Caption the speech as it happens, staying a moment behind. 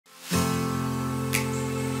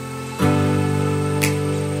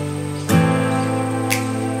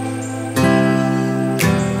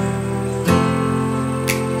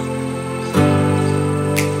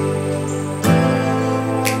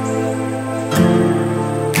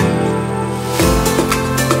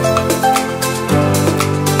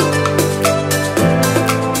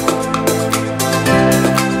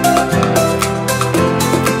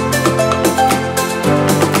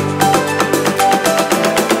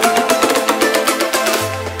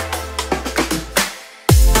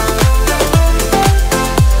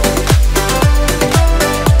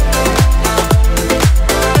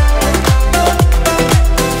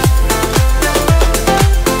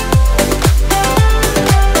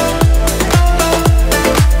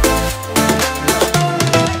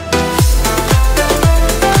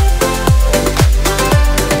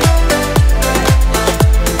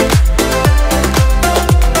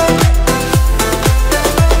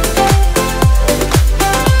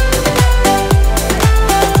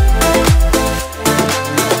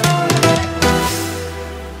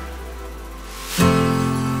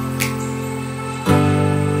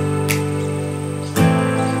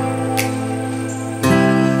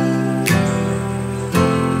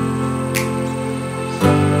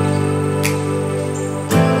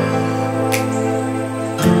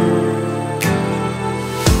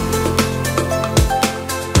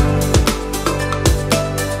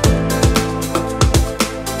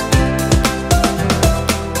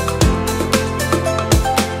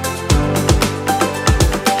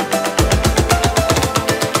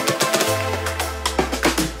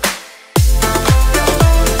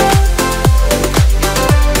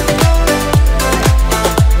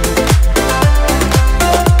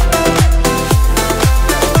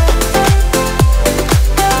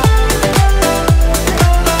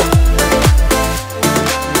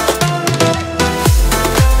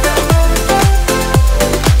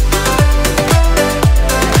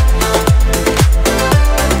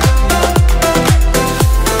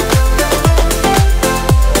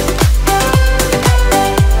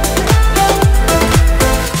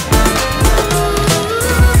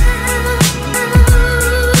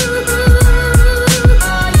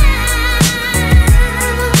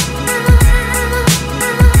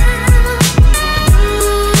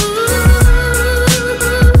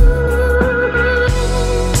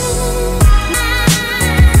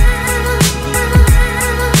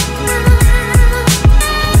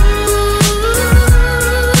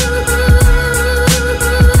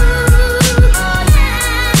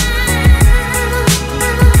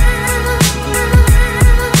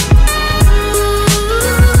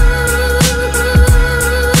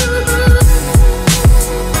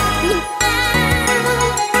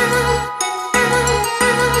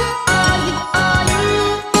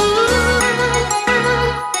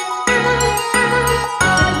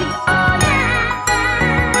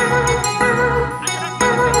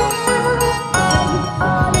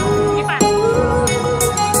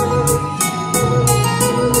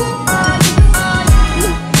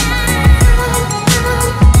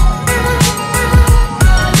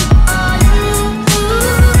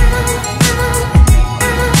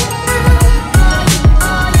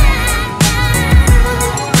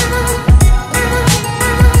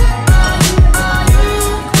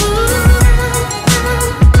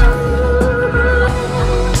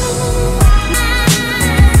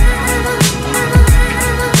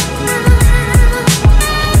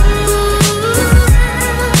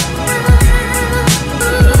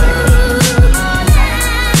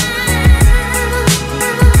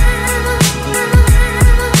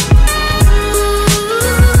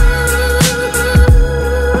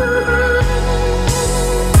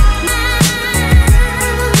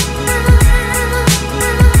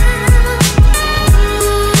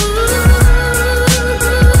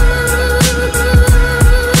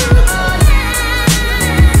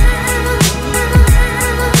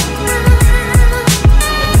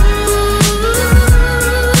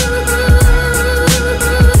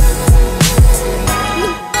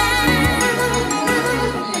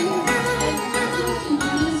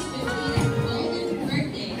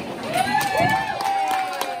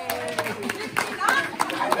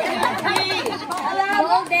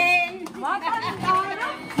Happy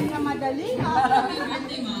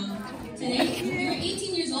birthday, Mom. Today, you're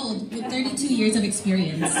 18 years old with 32 years of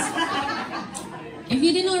experience. If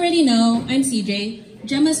you didn't already know, I'm CJ,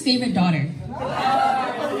 Gemma's favorite daughter.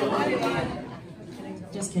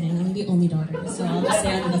 Just kidding, I'm the only daughter, so I'll just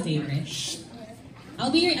say I'm the favorite.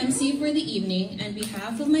 I'll be your MC for the evening, and on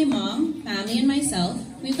behalf of my mom, family, and myself,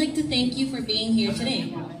 we'd like to thank you for being here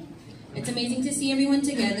today. It's amazing to see everyone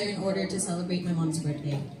together in order to celebrate my mom's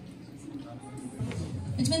birthday.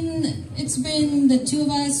 It's been the two of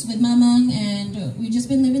us with Mamang, and we've just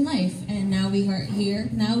been living life, and now we are here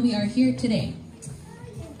today.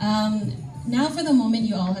 Now for the moment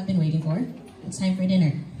you all have been waiting for. It's time for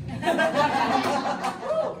dinner. And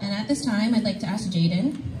at this time, I'd like to ask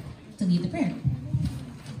Jaden to lead the prayer.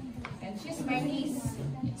 And she's my niece.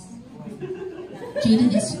 Yes.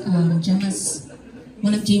 Jaden is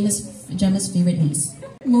one of Gemma's favorite niece.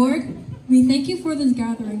 Lord, we thank you for this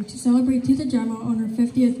gathering to celebrate Tita Gemma on her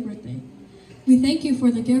 50th birthday. We thank you for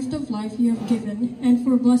the gift of life you have given and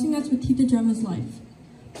for blessing us with Tita Gemma's life.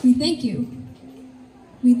 We thank you.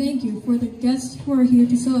 We thank you for the guests who are here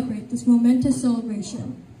to celebrate this momentous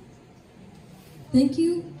celebration. Thank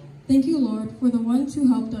you, Lord, for the ones who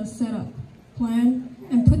helped us set up, plan,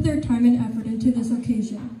 and put their time and effort into this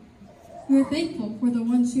occasion. We are thankful for the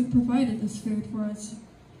ones who provided this food for us.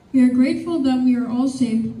 We are grateful that we are all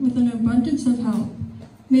saved with an abundance of help.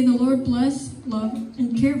 May the Lord bless, love,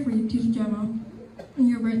 and care for you, Tita Gemma, on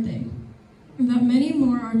your birthday, and that many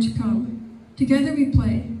more are to come. Together we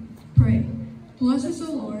pray. Bless us,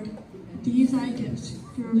 O Lord, these thy gifts,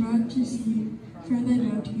 you are about to see, turn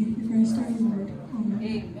them out to be through Christ our Lord.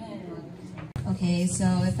 Amen. Okay,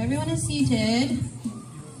 so if everyone is seated,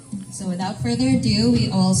 so without further ado, we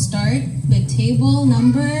all start with table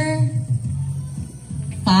number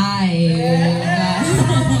 5.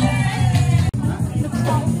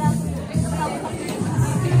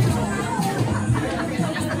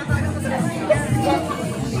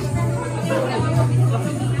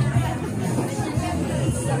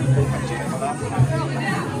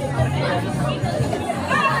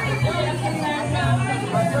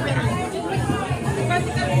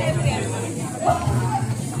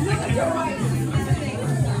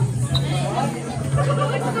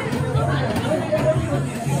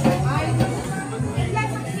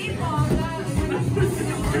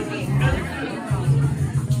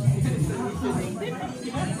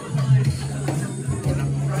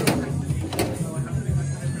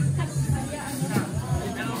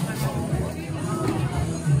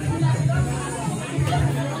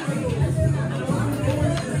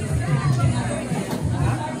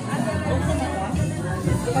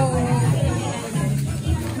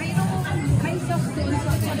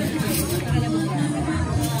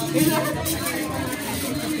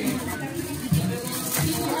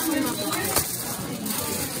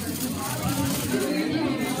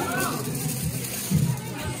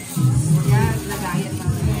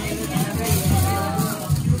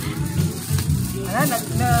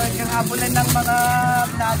 Nagkakabulan ng mga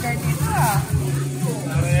vlogger dito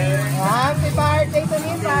Happy birthday to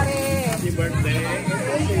me, pare! Happy birthday!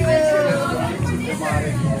 Thank you!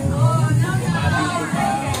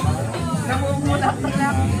 Namumulat na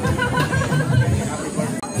lang!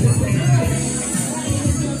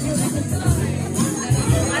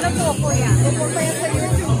 Ano po po yan? Pupunta yan sa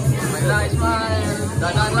YouTube. Wala, Ismael.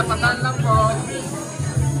 Dadaan lang po.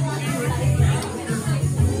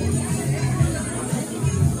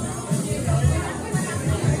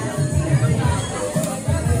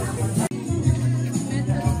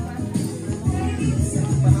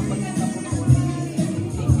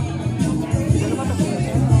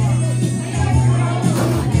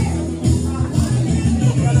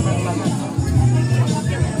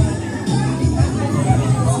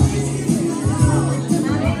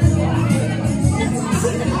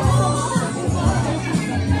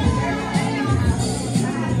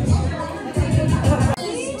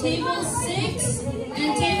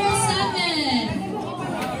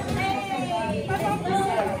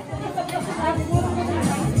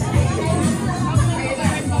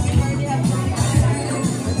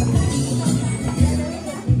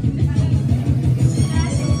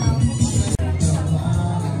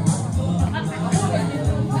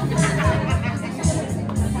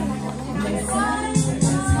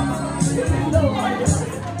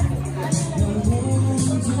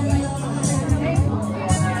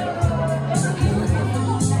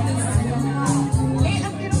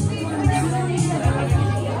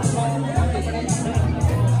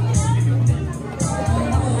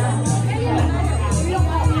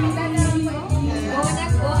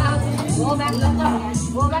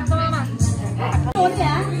 Go back to mama.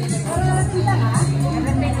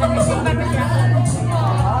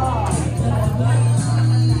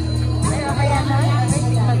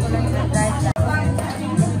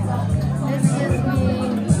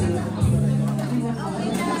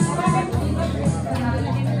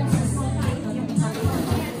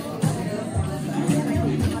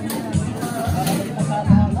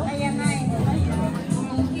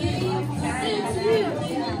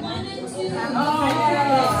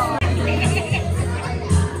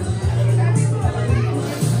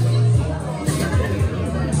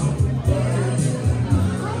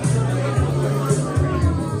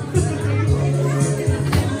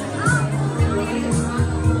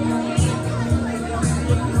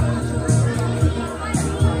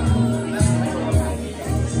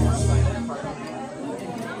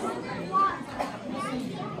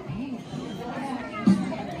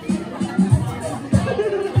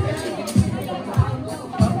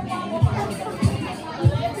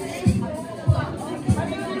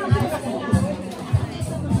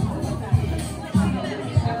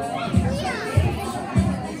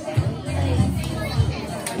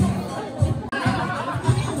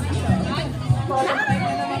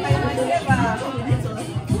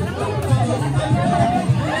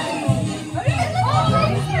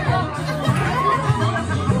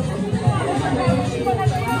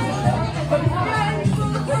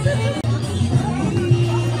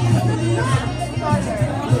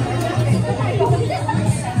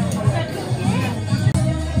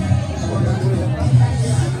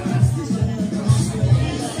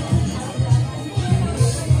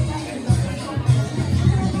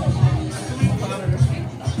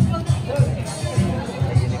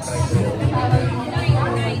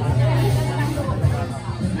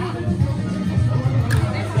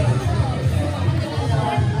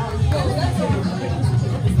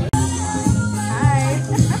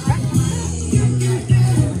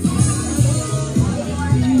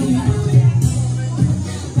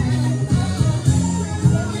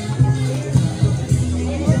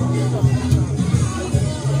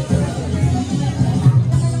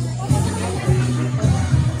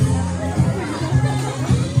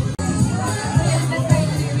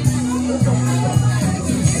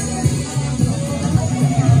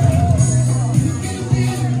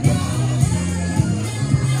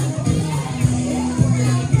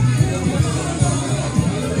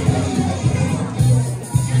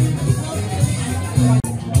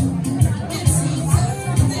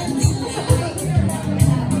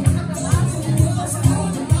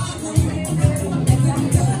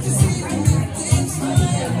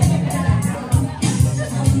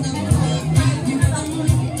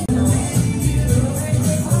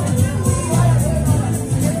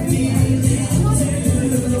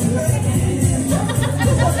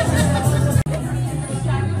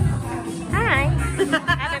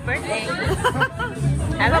 happy birthday.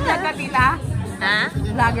 Ano Vlog ka, tita? Ha?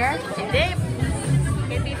 Vlogger? Hindi.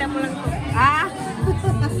 Kaya tita mo lang to. Ah?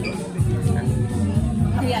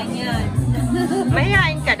 Ayan yan.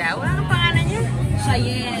 Mahihain ka daw. Wala kang pangalan niya.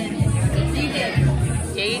 Cheyenne. Jaden.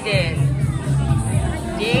 Jaden.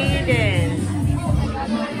 Jaden.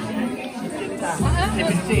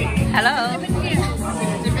 Hello.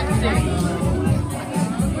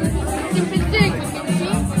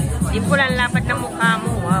 Di po lang lapad ng mukha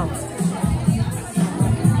mo. Wow.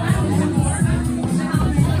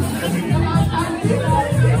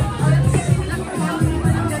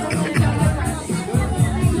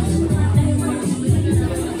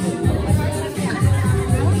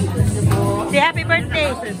 Say happy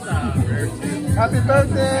birthday. Happy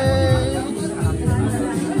birthday!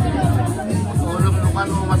 Ulong lukan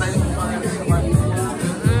mo matay mo pa rin.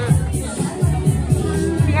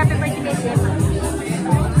 Say happy birthday to Gemma.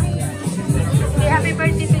 Say happy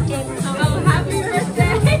birthday to Gemma. Oh, happy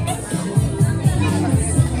birthday!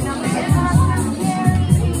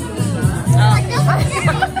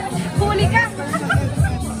 Huli ka!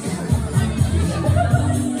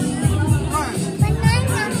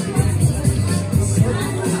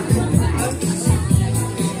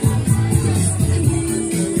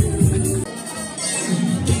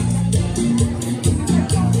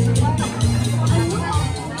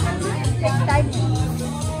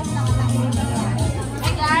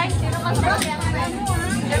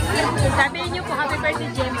 Sabihin niyo po, happy birthday,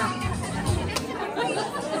 Gemma.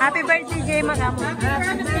 Happy birthday, Gemma. Happy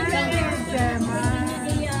birthday, Gemma.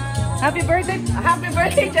 Happy birthday, Gemma. Happy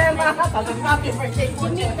birthday, Gemma. Happy birthday,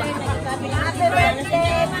 Mama. Happy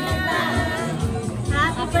birthday.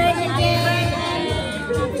 Happy birthday.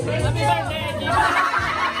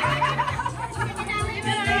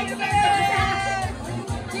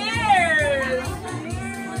 Cheers!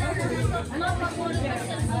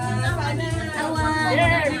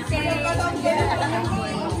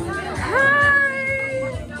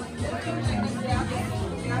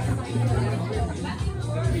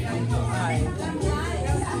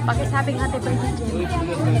 Pakisabing happy birthday, Gemma.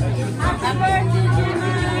 Happy birthday, Gemma.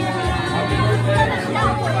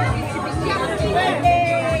 Happy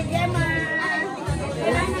birthday, Gemma.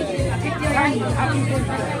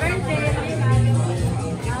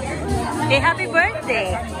 Say happy birthday.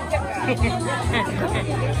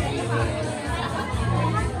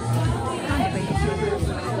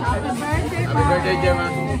 Happy birthday, Gemma.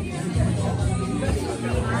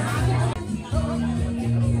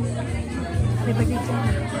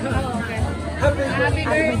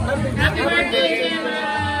 Happy birthday, Gemma.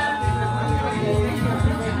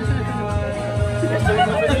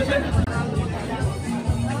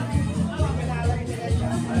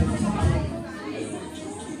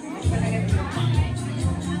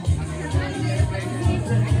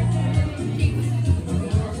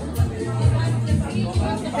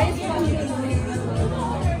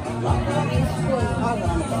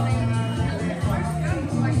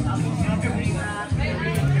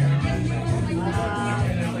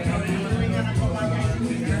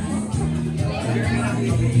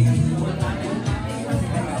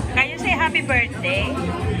 Can you say happy birthday?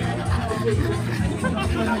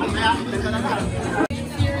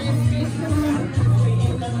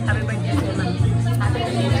 Happy birthday, Gemma.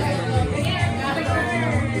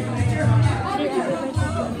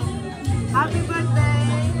 Happy birthday.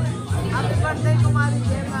 Happy birthday, Kumari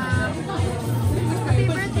Gemma. Happy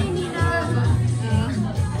birthday, Nina.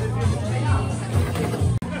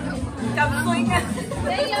 Kapsoy ka.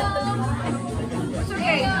 It's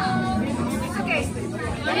okay. It's okay.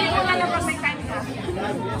 Hindi mo nga lang may time ka.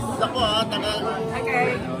 Ako tagal.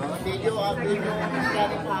 Okay. Video, video.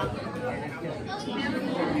 Galing pa.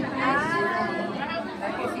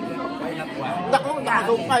 Naku,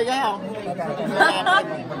 nakasumpay kayo.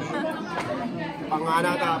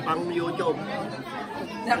 Pangana ta, pang YouTube.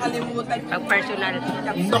 Nakalimutan. Pang personal.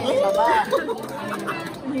 Naku!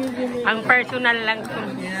 Ang personal lang to.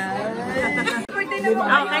 Birthday na mo.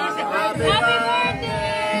 Oh, can you say Happy birthday.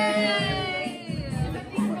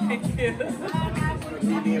 Thank you.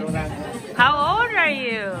 how old are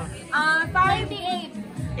you? 58.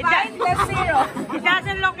 It, 5 plus 0. it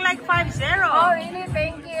doesn't look like 5-0. Oh, really?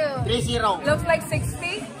 Thank you. 3-0. Looks like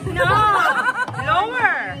 60. No!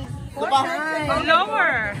 Lower! Diba?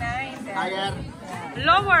 Lower! Higher.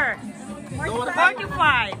 Lower! Lower.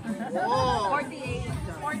 45. Oh. 48.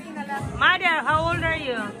 40 na lang. Mother, how old are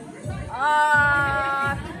you?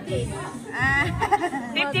 50.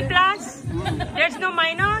 50 plus? There's no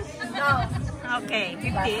minus? No. Okay,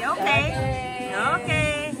 50. Okay.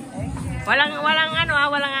 Okay. Walang ano,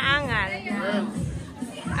 walang aangal.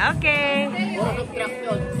 Okay. Puro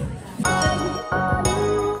subtraction.